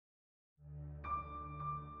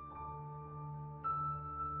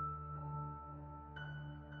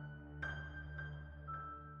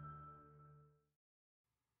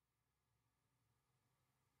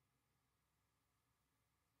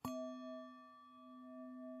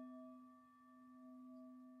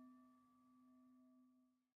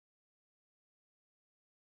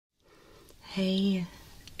Hey,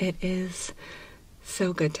 it is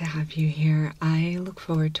so good to have you here. I look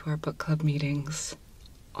forward to our book club meetings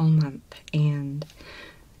all month, and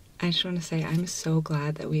I just want to say I'm so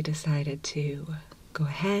glad that we decided to go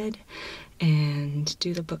ahead and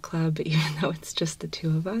do the book club, even though it's just the two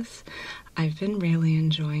of us. I've been really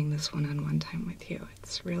enjoying this one-on-one time with you.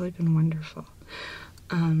 It's really been wonderful.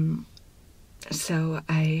 So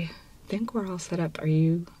I think we're all set up. Are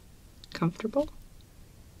you comfortable?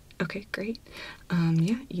 Okay, great.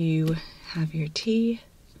 Yeah, you have your tea.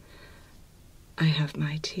 I have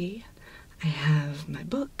my tea. I have my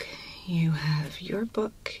book. You have your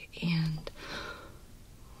book. And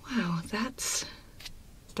wow, is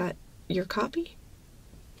that your copy?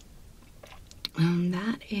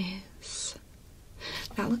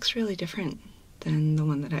 That looks really different than the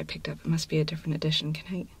one that I picked up. It must be a different edition.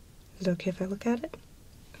 Is it okay if I look at it?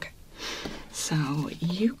 Okay. So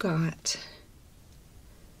you got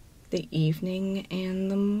The Evening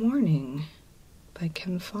and the Morning by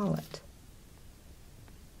Ken Follett.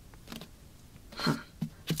 Huh.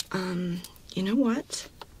 You know what?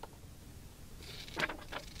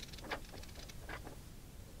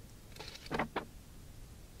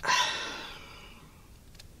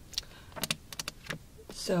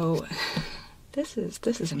 So this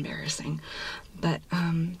is embarrassing, but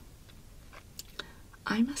I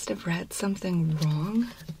must have read something wrong.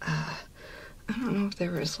 I don't know if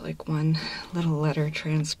there was like one little letter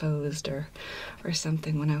transposed or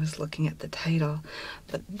something when I was looking at the title,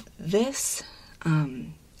 but this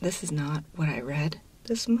is not what I read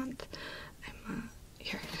this month.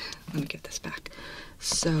 Here, let me get this back.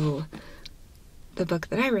 So the book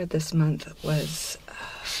that I read this month was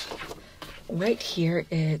right here.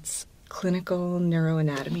 It's Clinical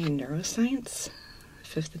Neuroanatomy and Neuroscience,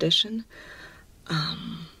 5th edition.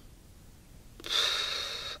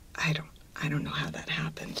 I don't know how that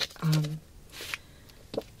happened.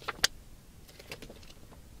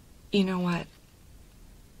 You know what?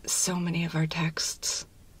 So many of our texts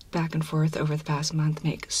back and forth over the past month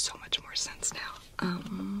make so much more sense now.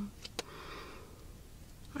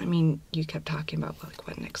 I mean, you kept talking about like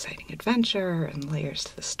what an exciting adventure and layers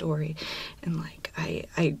to the story, and like I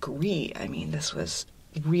agree. I mean, this was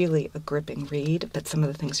really a gripping read, but some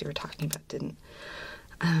of the things you were talking about didn't.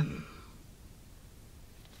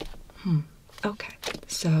 Okay,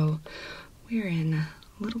 so we're in a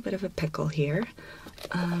little bit of a pickle here.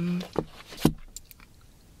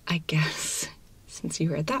 I guess since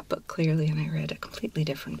you read that book clearly and I read a completely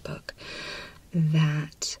different book,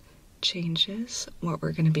 that changes what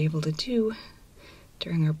we're going to be able to do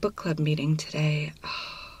during our book club meeting today.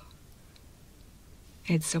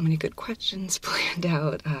 I had so many good questions planned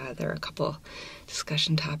out. There are a couple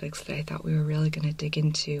discussion topics that I thought we were really going to dig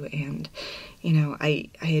into, and you know, I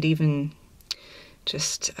had even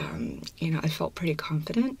just I felt pretty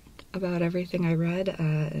confident about everything I read,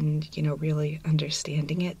 and really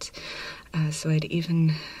understanding it. So I'd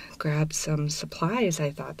even grabbed some supplies.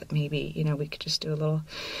 I thought that maybe we could just do a little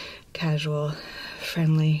casual,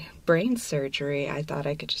 friendly brain surgery. I thought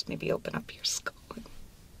I could just maybe open up your skull.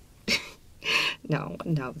 No,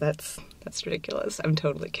 that's ridiculous. I'm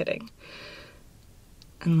totally kidding.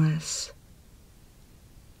 Unless,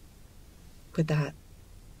 would that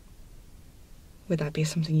be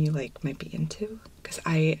something you might be into? Because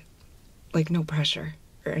I, no pressure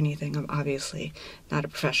or anything. I'm obviously not a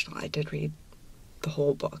professional. I did read the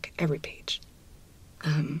whole book, every page.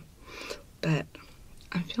 But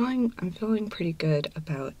I'm feeling pretty good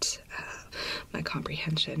about my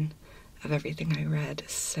comprehension of everything I read.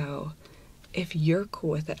 So if you're cool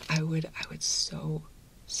with it, I would so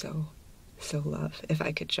love if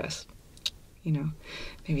I could just,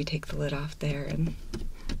 maybe take the lid off there and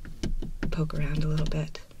poke around a little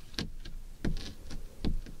bit.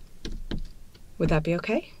 Would that be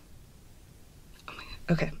okay? Oh my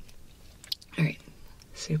God. Okay. All right.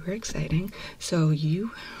 Super exciting. So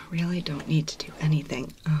you really don't need to do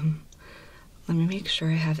anything. Let me make sure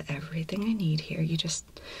I have everything I need here. You just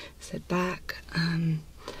sit back.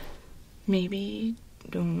 Maybe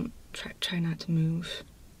don't try not to move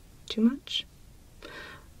too much.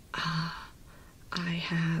 I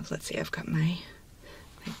have, let's see, I've got my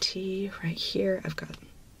tea right here. I've got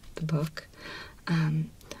the book.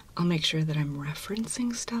 I'll make sure that I'm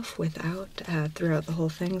referencing stuff throughout the whole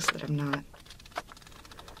thing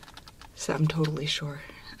so I'm totally sure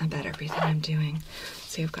about everything I'm doing.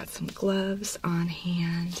 See, I've got some gloves on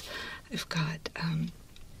hand. I've got, I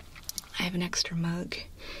have an extra mug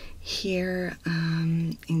here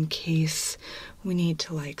in case we need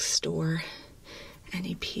to like store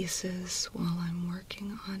any pieces while I'm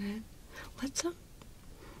working on it.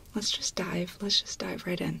 Let's just dive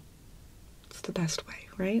right in. It's the best way,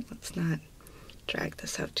 right? Let's not drag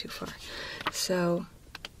this out too far. So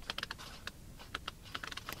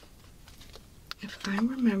if I'm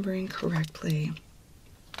remembering correctly,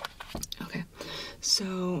 okay,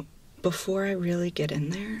 so before I really get in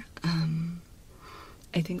there,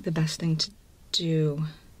 I think the best thing to do,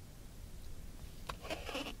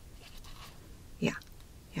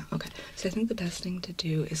 okay. So I think the best thing to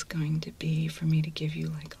do is going to be for me to give you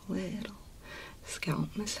like a little scalp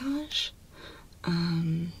massage.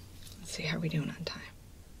 Let's see, how are we doing on time?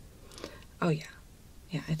 Oh yeah,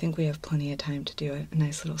 I think we have plenty of time to do a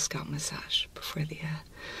nice little scalp massage before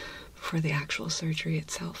the actual surgery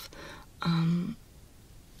itself.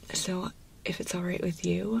 So if it's all right with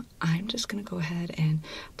you, I'm just gonna go ahead and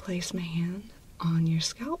place my hand on your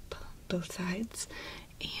scalp, both sides,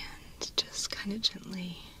 and just kind of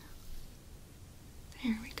gently,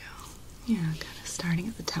 there we go. Yeah, kind of starting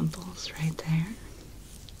at the temples right there.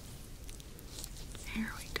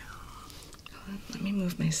 There we go. Hold on, let me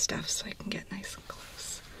move my stuff so I can get nice and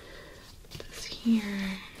close. Put this here.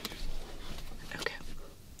 Okay,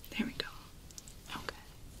 there we go. Okay.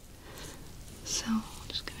 So, I'm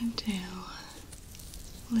just gonna do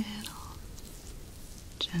a little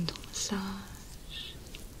gentle massage.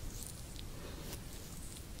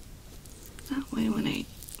 That way when I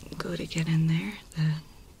go to get in there, the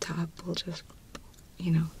top will just,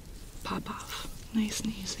 pop off nice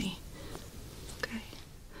and easy. Okay.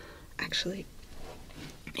 Actually,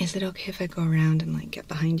 is it okay if I go around and like get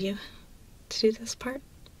behind you to do this part?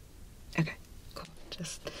 Okay, cool.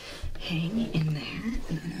 Just hang in there,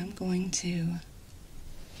 and then I'm going to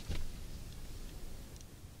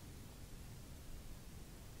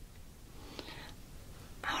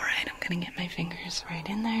I'm gonna get my fingers right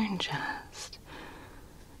in there and just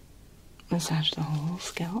massage the whole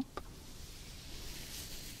scalp.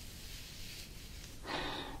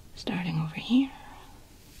 Starting over here.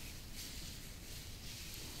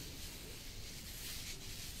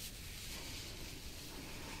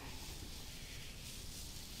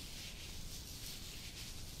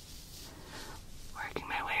 Working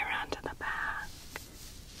my way around to the back.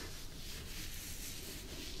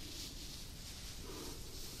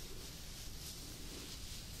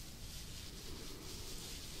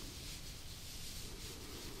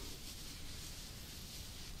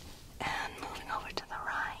 And moving over to the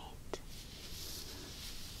right.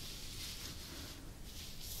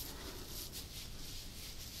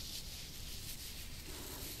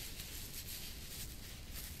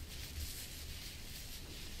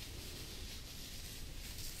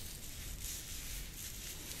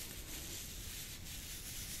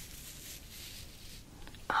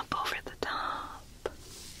 Up over the top.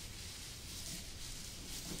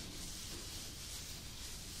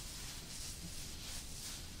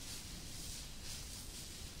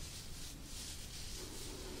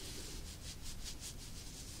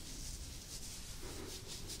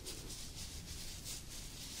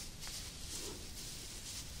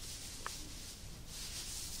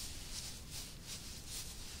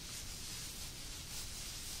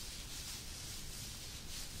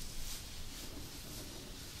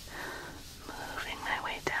 Moving my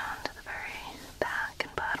way down to the very back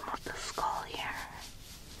and bottom of the skull here.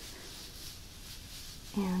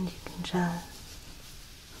 And you can just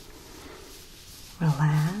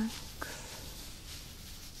relax.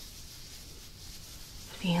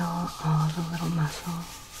 Feel all the little muscles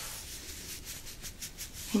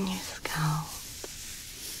in your scalp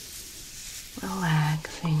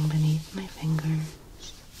relaxing beneath my fingers.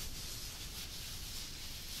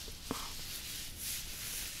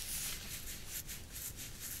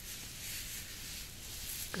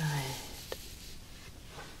 Good.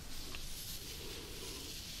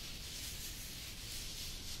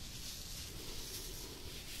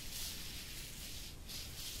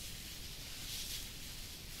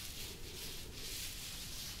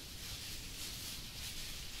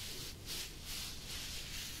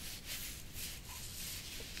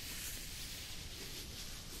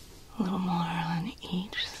 A little more on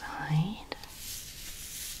each side.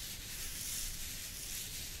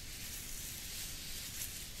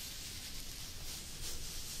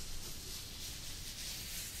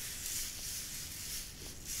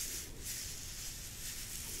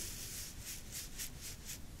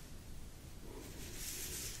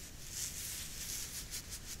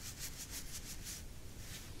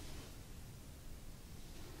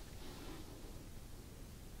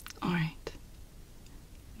 All right.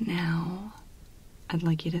 Now I'd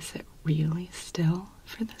like you to sit really still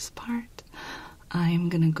for this part. I'm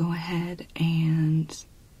gonna go ahead and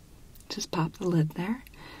just pop the lid there,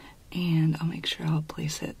 and I'll make sure I'll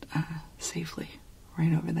place it safely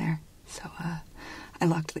right over there. So I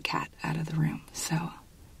locked the cat out of the room, so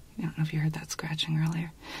I don't know if you heard that scratching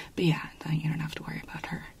earlier. But yeah, you don't have to worry about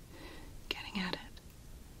her getting at it.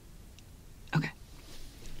 Okay.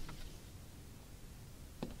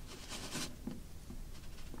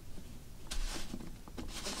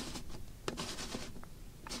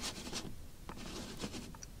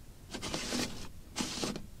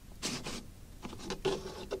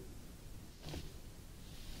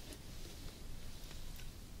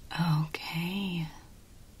 Okay.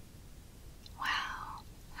 Wow.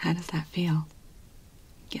 How does that feel?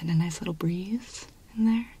 Getting a nice little breeze in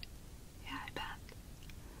there? Yeah, I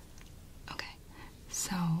bet. Okay.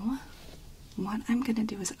 So, what I'm gonna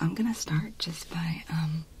do is I'm gonna start just by,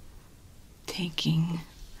 taking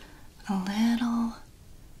a little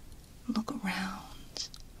look around.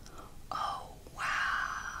 Oh,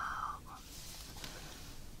 wow.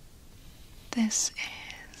 This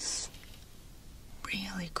is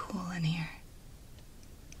really cool in here.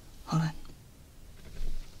 Hold on.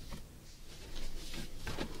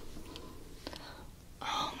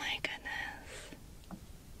 Oh my goodness.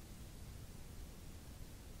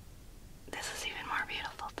 This is even more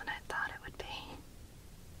beautiful than I thought it would be.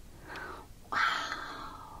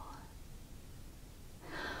 Wow.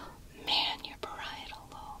 Man, your parietal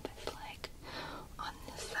lobe is like on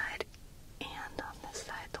this side and on this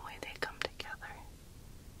side, the way they come together.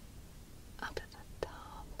 Up at the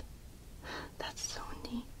top. That's so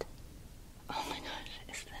neat. Oh my gosh,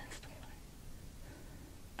 is this the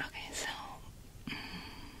part? Okay, so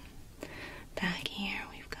back here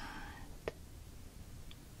we've got,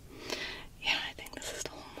 yeah, I think this is the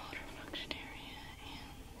whole motor function area.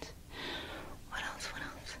 And what else?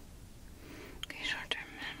 Okay, short-term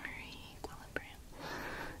memory, equilibrium.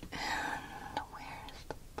 And where's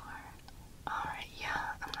the part? Alright,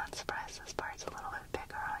 yeah, I'm not surprised this part's a little bit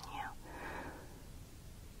bigger on you.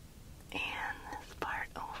 And this part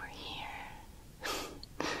over here.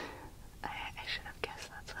 I should have guessed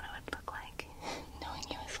that's what it would look like, knowing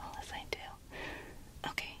you as well as I do.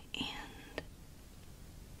 Okay, and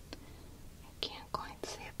I can't quite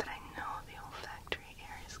see it, but I know the olfactory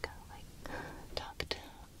area is kind of like tucked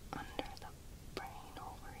under the brain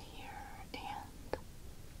over here. And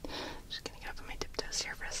just gonna get up on my tiptoes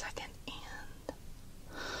here for a second. And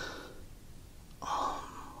oh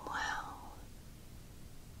wow,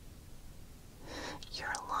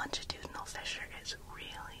 your longitudinal fissure is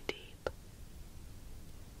really deep.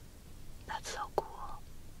 That's so cool.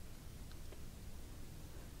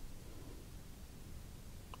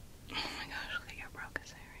 Oh my gosh, look at your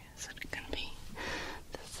Broca's area. Is it gonna be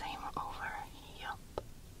the same over? Yup.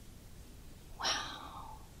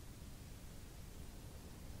 Wow.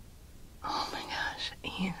 Oh my gosh,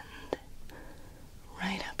 and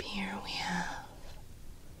right up here we have,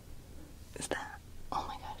 is that, oh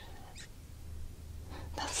my gosh, it is.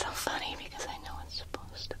 That's so funny because I know it's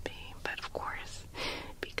supposed to be, but of course,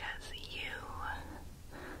 because you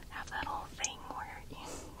have that whole thing where you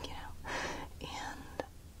know, and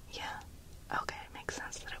yeah, okay, it makes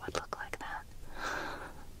sense that it would look like that.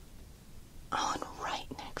 Oh, and right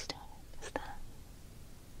next to it is that.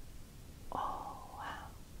 Oh, wow.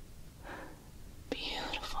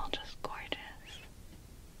 Beautiful, just gorgeous.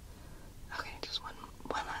 Okay, just one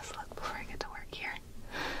last look before I get to work here.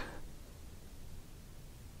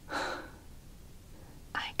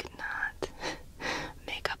 I could not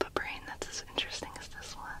make up a brain that's as interesting as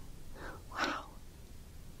this one. Wow.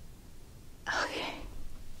 Okay.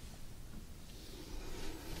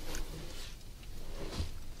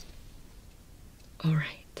 All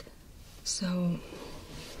right. So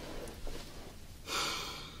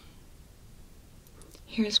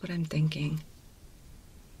here's what I'm thinking.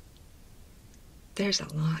 There's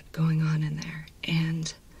a lot going on in there,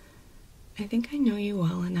 and I think I know you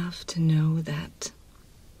well enough to know that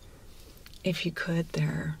if you could,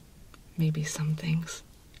 there may be some things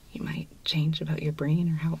you might change about your brain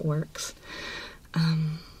or how it works.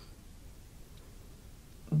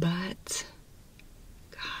 But,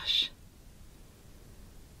 gosh,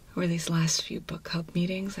 over these last few book club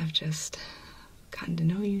meetings, I've just gotten to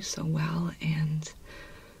know you so well, and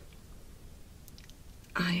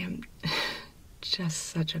I am just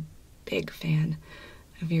such a big fan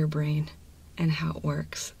of your brain and how it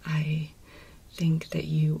works. I think that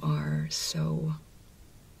you are so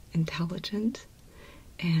intelligent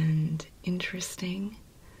and interesting.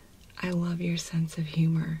 I love your sense of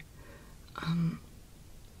humor.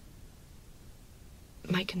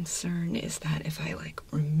 my concern is that if I like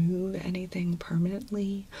remove anything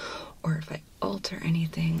permanently or if I alter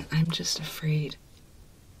anything, I'm just afraid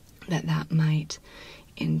that that might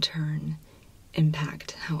in turn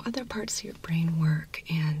impact how other parts of your brain work.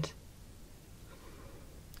 And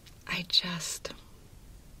I just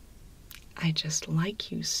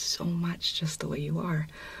like you so much just the way you are.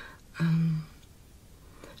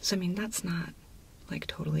 So I mean, that's not like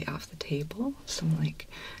totally off the table, some like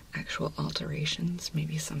actual alterations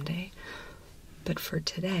maybe someday, but for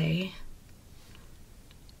today,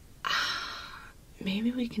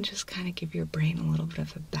 maybe we can just kind of give your brain a little bit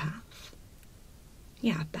of a bath.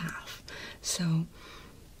 Yeah, a bath. So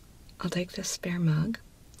I'll take this spare mug,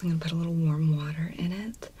 I'm gonna put a little warm water in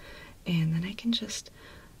it, and then I can just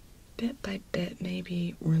bit by bit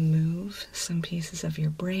maybe remove some pieces of your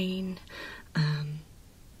brain,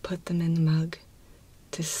 put them in the mug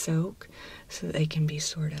to soak so that they can be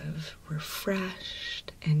sort of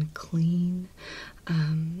refreshed and clean,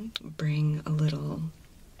 bring a little,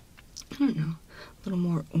 I don't know, a little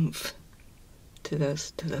more oomph to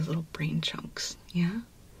those little brain chunks. Yeah?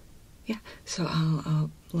 Yeah. So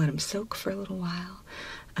I'll let them soak for a little while.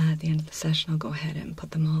 At the end of the session, I'll go ahead and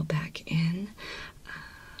put them all back in,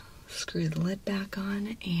 screw the lid back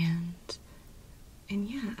on, and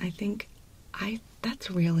yeah, I think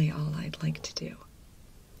that's really all I'd like to do.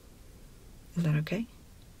 Is that okay?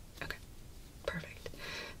 Okay, perfect.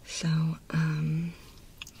 So, let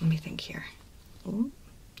me think here. Ooh,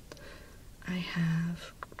 I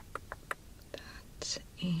have that,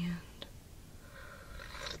 and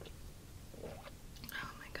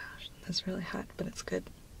oh my gosh, that's really hot, but it's good.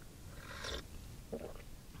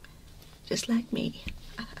 Just like me.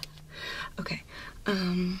 Okay,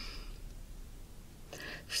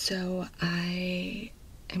 so I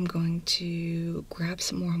am going to grab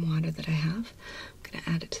some warm water that I have. I'm going to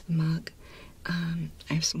add it to the mug.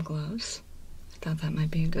 I have some gloves. I thought that might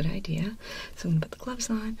be a good idea. So I'm going to put the gloves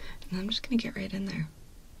on, and I'm just going to get right in there.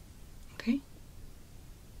 Okay?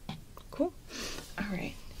 Cool. All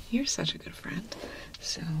right. You're such a good friend.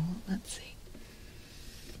 So let's see.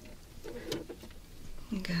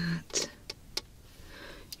 We got...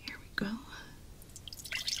 Here we go.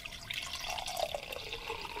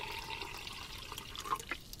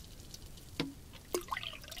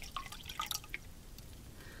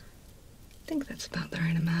 I think that's about the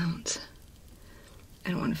right amount. I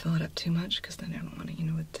don't want to fill it up too much because then I don't want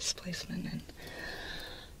to, with displacement, and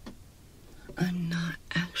I'm not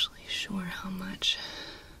actually sure how much.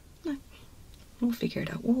 We'll figure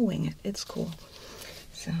it out. We'll wing it. It's cool.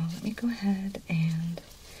 So let me go ahead and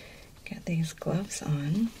get these gloves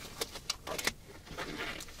on.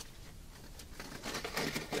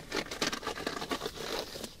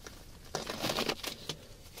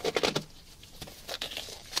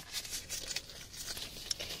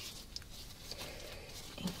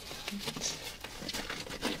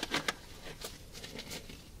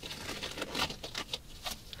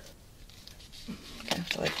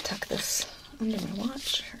 Under my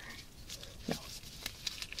watch, or no,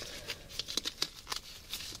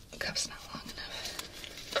 the cuff's not long enough.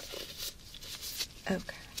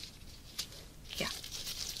 Okay, yeah,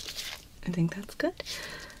 I think that's good.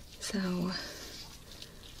 So I've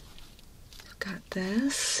got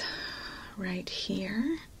this right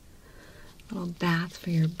here, a little bath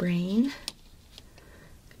for your brain.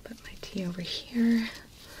 Put my tea over here.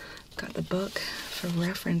 Got the book for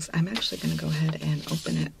reference. I'm actually going to go ahead and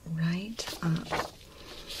open it right up.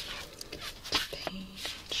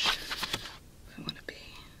 Page. I want to be.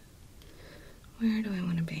 Where do I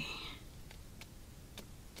want to be?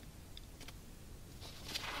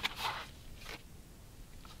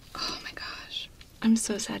 Oh my gosh. I'm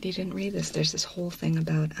so sad you didn't read this. There's this whole thing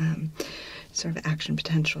about sort of action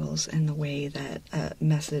potentials and the way that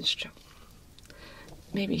message.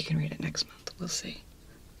 Maybe you can read it next month. We'll see.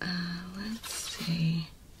 Let's see.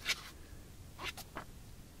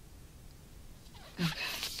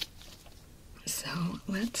 Okay. So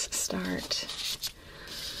let's start.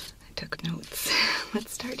 I took notes.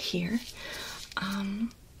 Let's start here.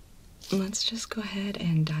 Let's just go ahead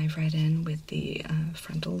and dive right in with the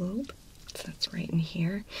frontal lobe. So that's right in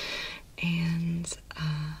here. And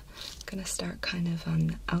I'm gonna start kind of on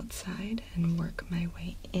the outside and work my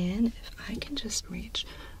way in. If I can just reach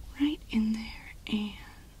right in there, and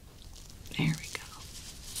there we go.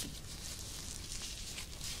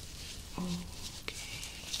 Okay.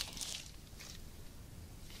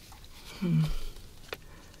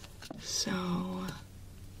 So,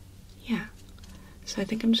 yeah. So I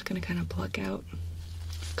think I'm just going to kind of pluck out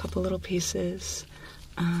a couple little pieces,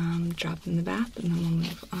 drop in the bath, and then we'll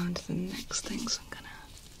move on to the next thing. So I'm going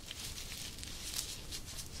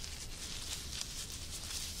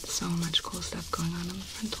so much cool stuff going on in the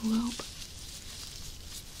frontal lobe.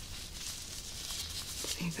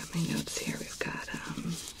 Let's see, I got my notes here. We've got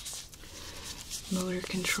motor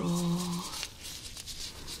control,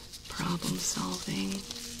 problem solving,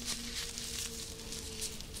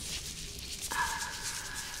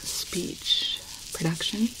 speech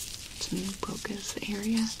production. It's in Broca's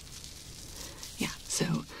area. Yeah,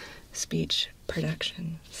 so speech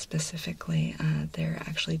production specifically, there are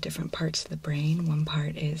actually different parts of the brain. One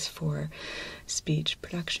part is for speech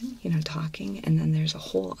production, you know, talking, and then there's a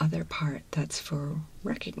whole other part that's for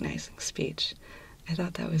recognizing speech. I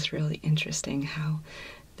thought that was really interesting how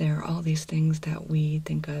there are all these things that we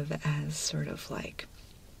think of as sort of like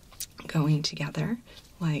going together,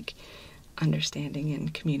 like understanding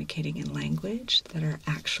and communicating in language, that are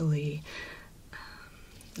actually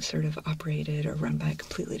sort of operated or run by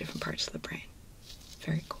completely different parts of the brain.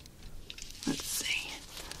 Very cool. Let's see.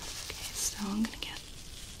 Okay, so I'm gonna get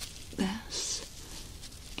this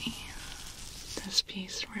and this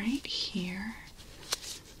piece right here.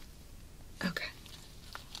 Okay.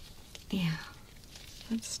 Yeah.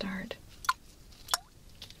 Let's start.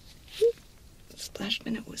 Splashed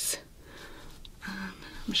my nose.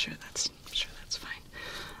 I'm sure that's fine.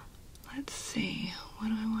 Let's see. What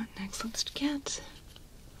do I want next? Let's get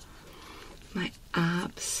my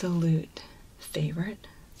absolute favorite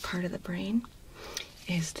part of the brain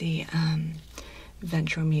is the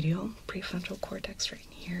ventromedial prefrontal cortex right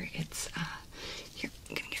here. It's here,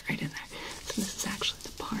 I'm gonna get right in there. So this is actually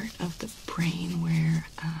the part of the brain where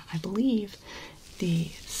I believe the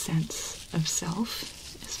sense of self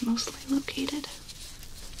is mostly located.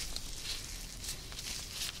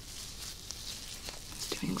 I was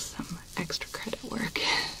doing some extra credit work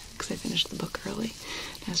because I finished the book early.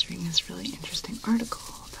 I was reading this really interesting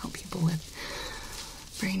article about people with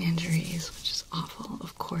brain injuries, which is awful,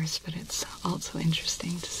 of course, but it's also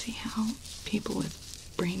interesting to see how people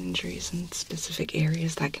with brain injuries in specific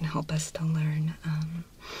areas that can help us to learn,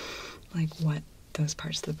 like what those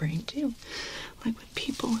parts of the brain do. Like with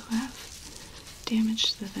people who have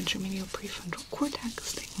damage to the ventromedial prefrontal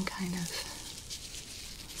cortex, they can kind of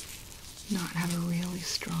not have a really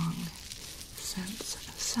strong sense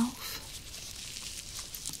of self.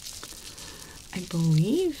 I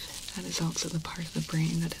believe that is also the part of the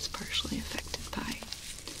brain that is partially affected by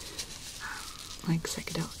like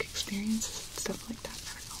psychedelic experiences and stuff like that.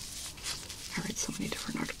 I don't know. I read so many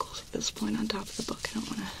different articles at this point on top of the book. I don't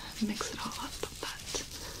want to mix it all up, but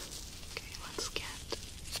okay, let's get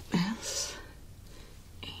this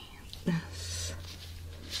and this.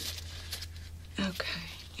 Okay,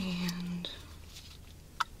 and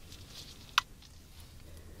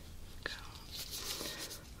go.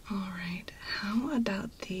 All right. How about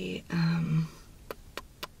the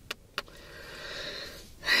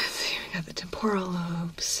let's see, we got the temporal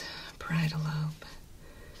lobes, parietal lobe,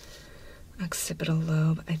 occipital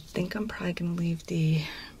lobe. I think I'm probably going to leave the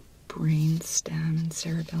brain stem and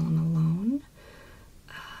cerebellum alone.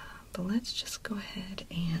 But let's just go ahead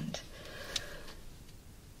and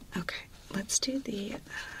okay, let's do the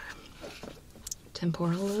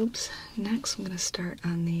temporal lobes next. I'm going to start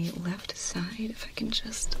on the left side. If I can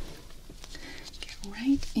just get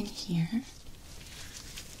right in here.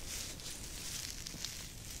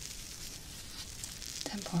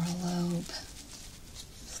 Temporal lobe.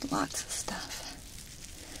 There's lots of stuff.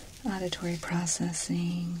 Auditory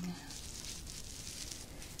processing,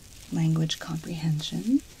 language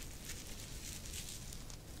comprehension.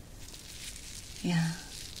 Yeah.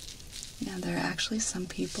 Yeah, there are actually some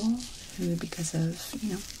people who, because of,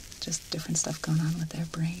 you know, just different stuff going on with their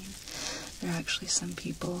brain, there are actually some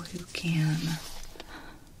people who can,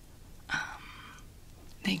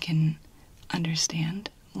 they can understand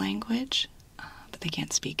language, but they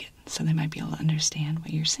can't speak it. So they might be able to understand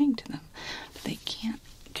what you're saying to them, but they can't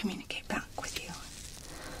communicate back with you.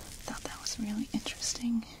 I thought that was really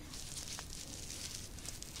interesting.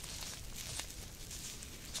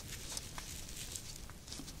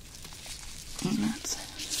 And that's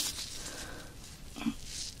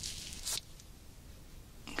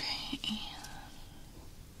okay.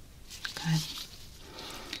 Good.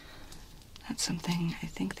 That's something I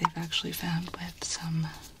think they've actually found with some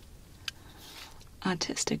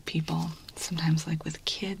autistic people. Sometimes, like with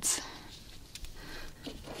kids,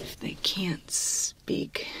 if they can't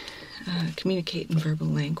speak, communicate in verbal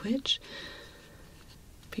language,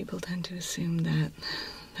 people tend to assume that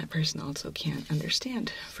that person also can't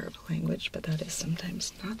understand verbal language, but that is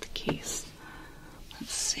sometimes not the case.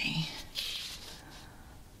 Let's see.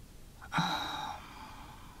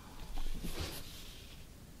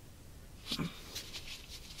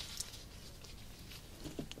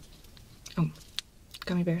 Oh,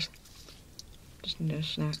 gummy bears. Just need a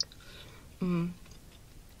snack. Do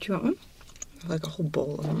you want one? I have like a whole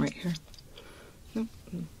bowl of them right here. Nope.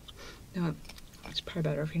 No, it's probably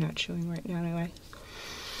better if you're not chewing right now anyway.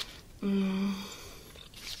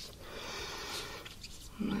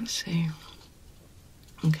 Let's see.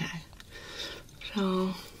 Okay.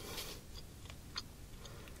 So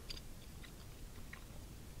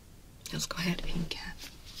let's go ahead and get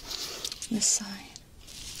this side.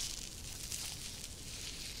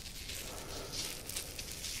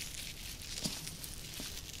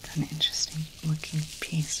 An interesting looking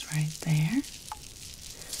piece right there.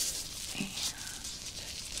 And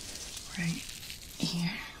right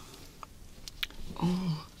here.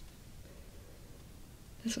 Oh.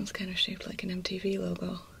 This one's kind of shaped like an MTV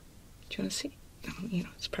logo. Do you want to see? No, you know,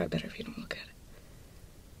 it's probably better if you don't look at it.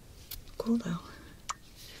 Cool though.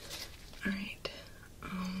 Alright.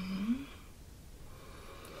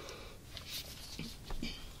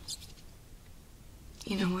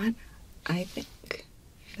 You know what? I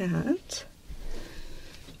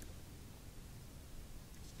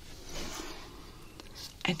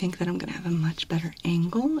think that I'm gonna have a much better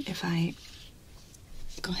angle if I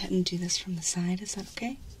go ahead and do this from the side. Is that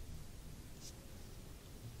okay?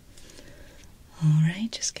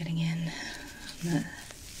 Alright, just getting in the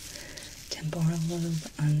temporal lobe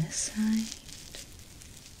on this side.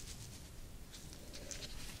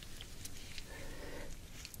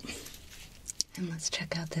 And let's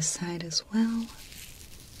check out this side as well.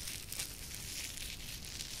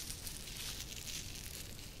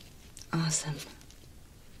 Awesome.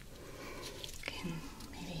 Okay,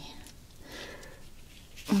 maybe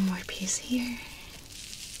one more piece here.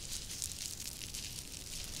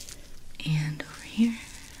 And over here.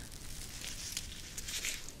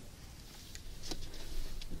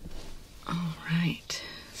 All right,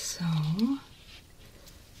 so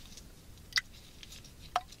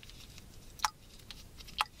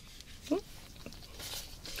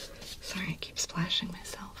sorry, I keep splashing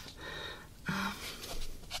myself. How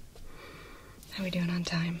are we doing on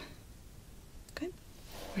time? Good?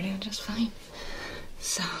 We're doing just fine.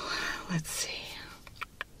 So, let's see.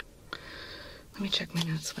 Let me check my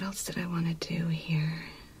notes. What else did I want to do here?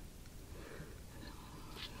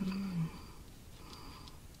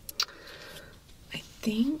 I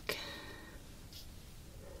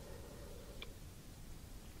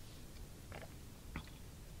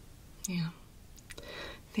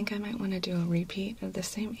think I might want to do a repeat of the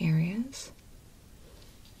same areas.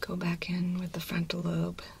 Go back in with the frontal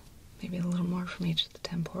lobe, maybe a little more from each of the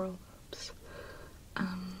temporal lobes.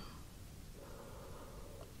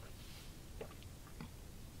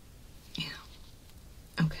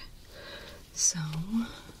 Okay. So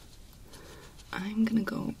I'm gonna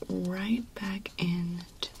go right back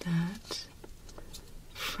into that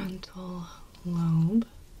frontal lobe.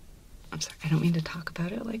 I'm sorry, I don't mean to talk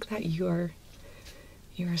about it like that. You are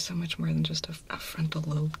so much more than just a frontal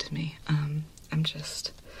lobe to me. I'm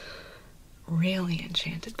just really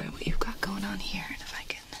enchanted by what you've got going on here, and if I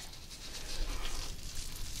can...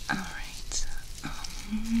 Alright.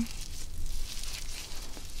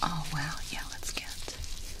 Oh, wow, yeah, let's get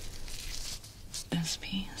this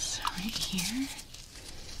piece right here,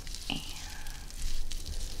 and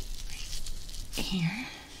right here.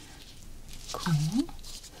 Cool.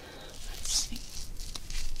 Let's see.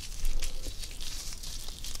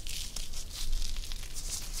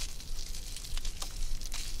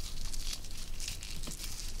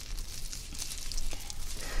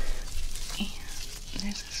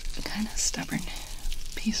 There's this kind of stubborn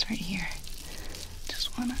piece right here.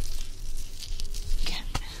 Just wanna get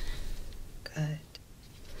good.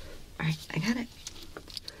 Alright, I got it.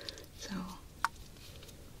 So,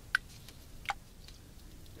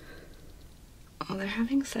 oh, they're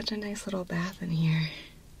having such a nice little bath in here.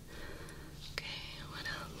 Okay, what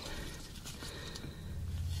else?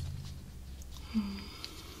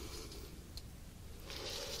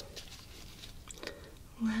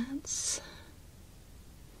 Let's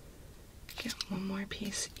get one more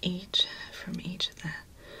piece each from each of the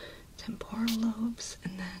temporal lobes,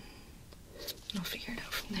 and then I'll figure it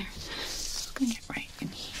out from there. So I'm gonna get right in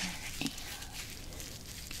here and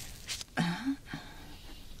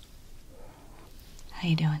how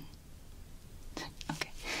you doing?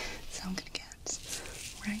 Okay, so I'm gonna get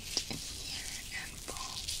right in here and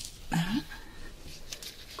pull that.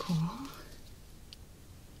 Cool.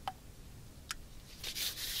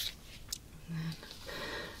 And then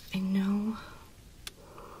I know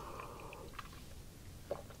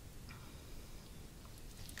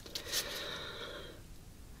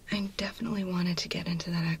I definitely wanted to get into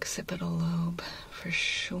that occipital lobe for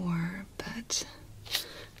sure, but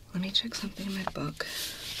let me check something in my book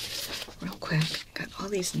real quick. Got all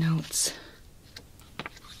these notes.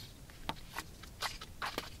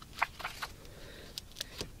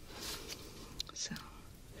 So,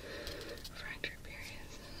 refractory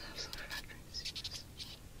periods, absolute refractory disease.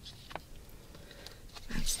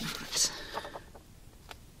 That's not.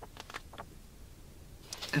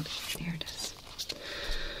 Okay, here it is.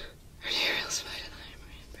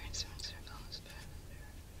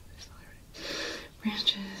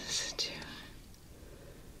 Branches to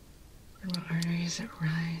remote arteries that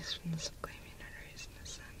rise from the subclavian arteries in the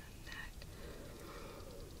sun and neck.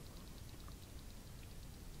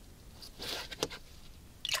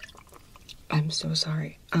 I'm so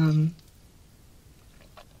sorry.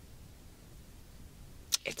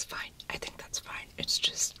 It's fine. I think that's fine. It's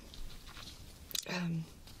just, it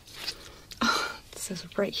says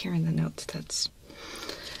right here in the notes that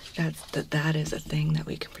is a thing that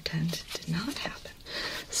we can pretend did not happen.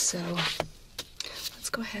 So let's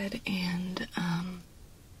go ahead and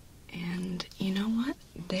you know what?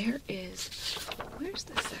 Where's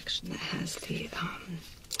the section that has the,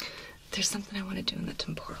 there's something I want to do in the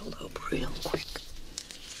temporal lobe real quick.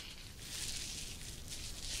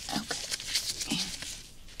 Okay.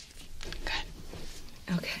 Good.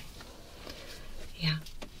 Okay. Yeah.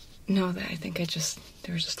 No, I think there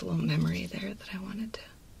was just a little memory there that I wanted to.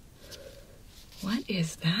 What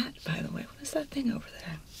is that, by the way? What is that thing over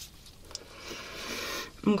there?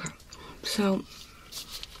 Okay, so,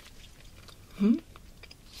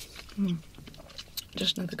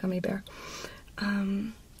 just another gummy bear.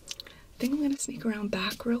 I think I'm going to sneak around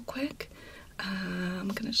back real quick. I'm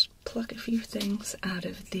going to just pluck a few things out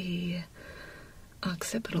of the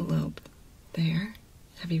occipital lobe there.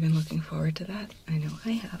 Have you been looking forward to that? I know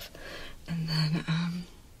I have. And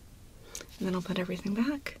then I'll put everything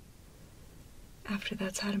back. After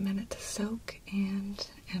that's had a minute to soak, and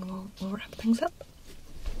we'll wrap things up.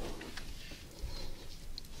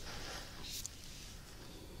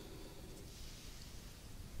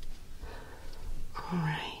 All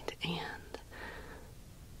right, and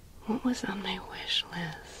what was on my wish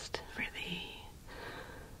list for the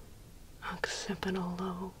occipital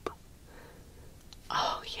lobe?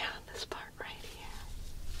 Oh yeah, this part right here.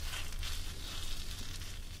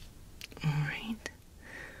 All right.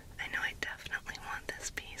 I know I definitely want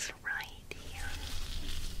this piece right here.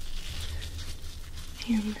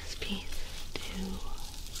 And this piece too.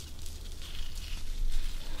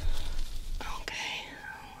 Okay,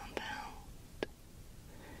 how about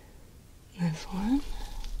this one?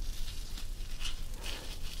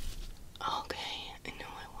 Okay, I know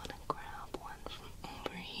I want to grab one from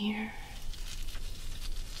over here.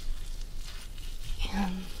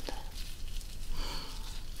 And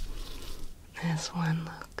this one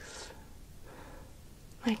looks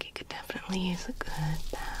like it could definitely use a good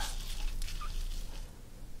bath.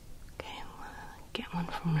 Okay, I'm gonna get one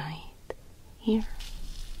from right here.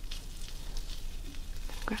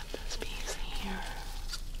 Grab this piece here.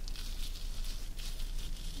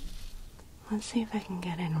 Let's see if I can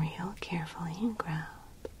get in real carefully and grab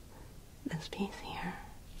this piece here.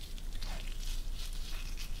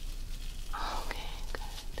 Okay,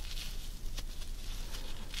 good.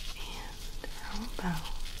 And how about,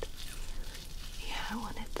 yeah, I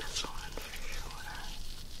wanted this one for sure.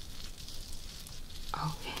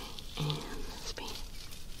 Okay, and this piece.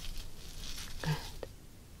 Good.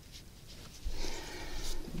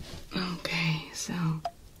 Okay, so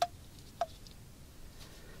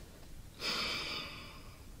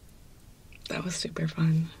that was super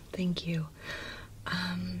fun. Thank you.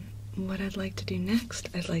 What I'd like to do next,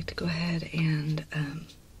 I'd like to go ahead and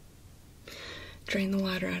drain the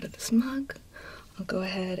water out of this mug. I'll go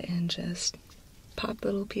ahead and just pop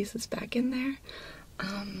little pieces back in there.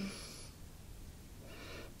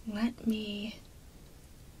 Let me,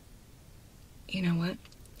 you know what?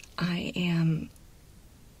 I am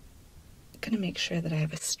gonna make sure that I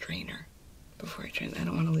have a strainer before I drain. I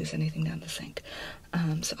don't want to lose anything down the sink.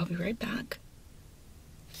 So I'll be right back.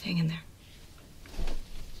 Hang in there.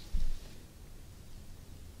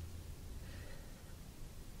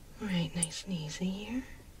 All right, nice and easy here.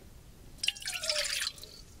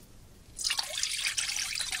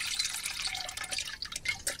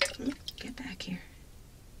 Get back here.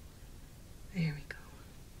 There we go.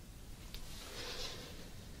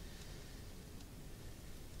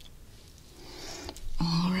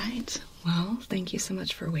 All right. Well, thank you so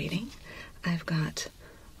much for waiting. I've got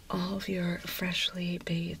all of your freshly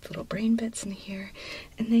bathed little brain bits in here,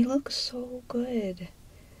 and they look so good.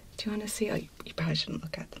 Do you want to see? Oh, you probably shouldn't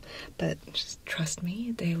look at them, but just trust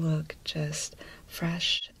me, they look just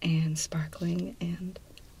fresh and sparkling and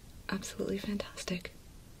absolutely fantastic.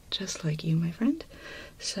 just like you, my friend.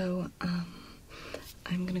 So,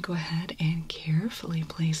 I'm gonna go ahead and carefully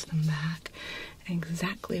place them back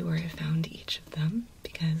exactly where I found each of them,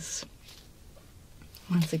 because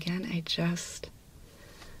once again, I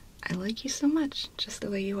like you so much, just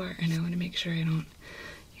the way you are, and I want to make sure I don't,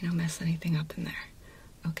 mess anything up in there.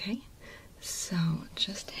 Okay? So,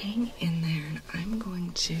 just hang in there, and I'm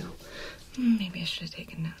going to, maybe I should have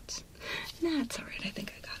taken notes. Nah, it's alright, I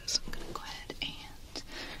think I got it, so I'm gonna go ahead and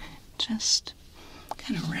just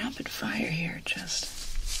kind of rapid fire here, just.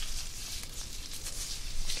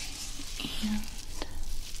 Okay, and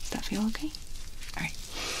does that feel okay? Alright,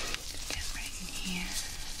 get right in here.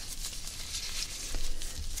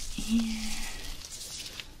 And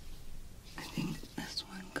I think this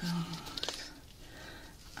one goes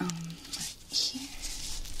right here.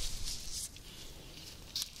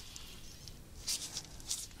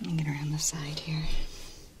 Let me get around the side here.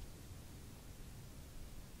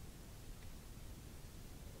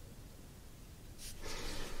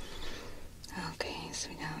 Okay, so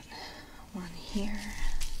we got one here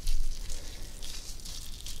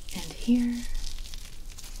and here.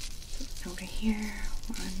 Over here,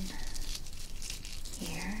 one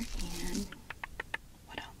here, and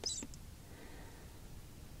what else?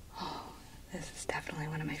 Oh, this is definitely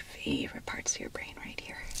one of my favorite parts of your brain right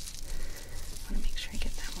here. I want to make sure I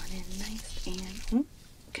get that one in nice and,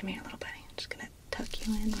 come here, little buddy. I'm just going to tuck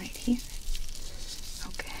you in right here.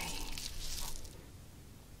 Okay.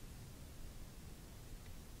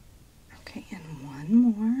 Okay, and one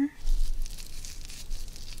more.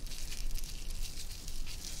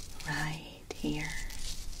 Right here.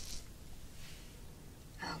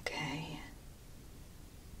 Okay.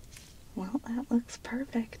 Well, that looks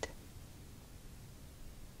perfect.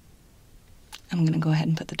 I'm gonna go ahead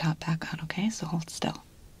and put the top back on, okay? So hold still.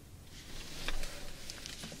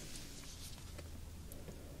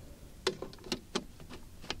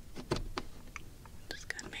 Just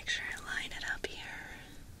gotta make sure I line it up here.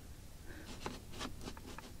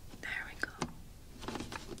 There we go.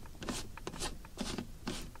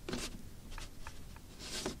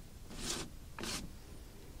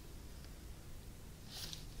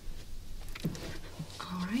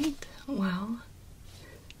 Alright, well,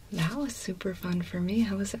 that was super fun for me.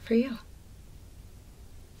 How was it for you?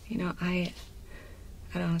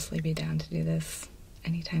 I'd honestly be down to do this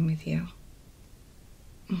anytime with you.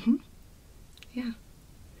 Yeah.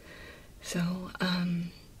 So,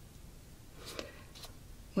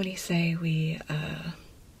 what do you say we,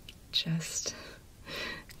 just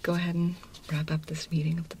go ahead and wrap up this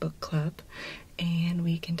meeting of the book club, and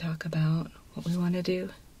we can talk about what we want to do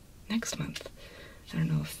next month. I don't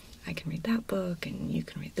know if I can read that book and you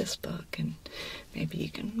can read this book, and maybe you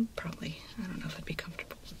can probably, I don't know if I'd be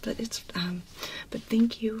comfortable, but but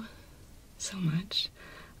thank you so much.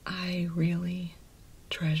 I really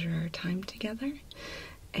treasure our time together,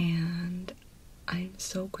 and I'm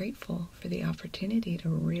so grateful for the opportunity to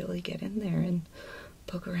really get in there and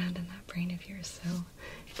poke around in that brain of yours. So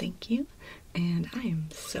thank you, and I am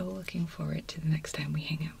so looking forward to the next time we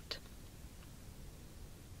hang out.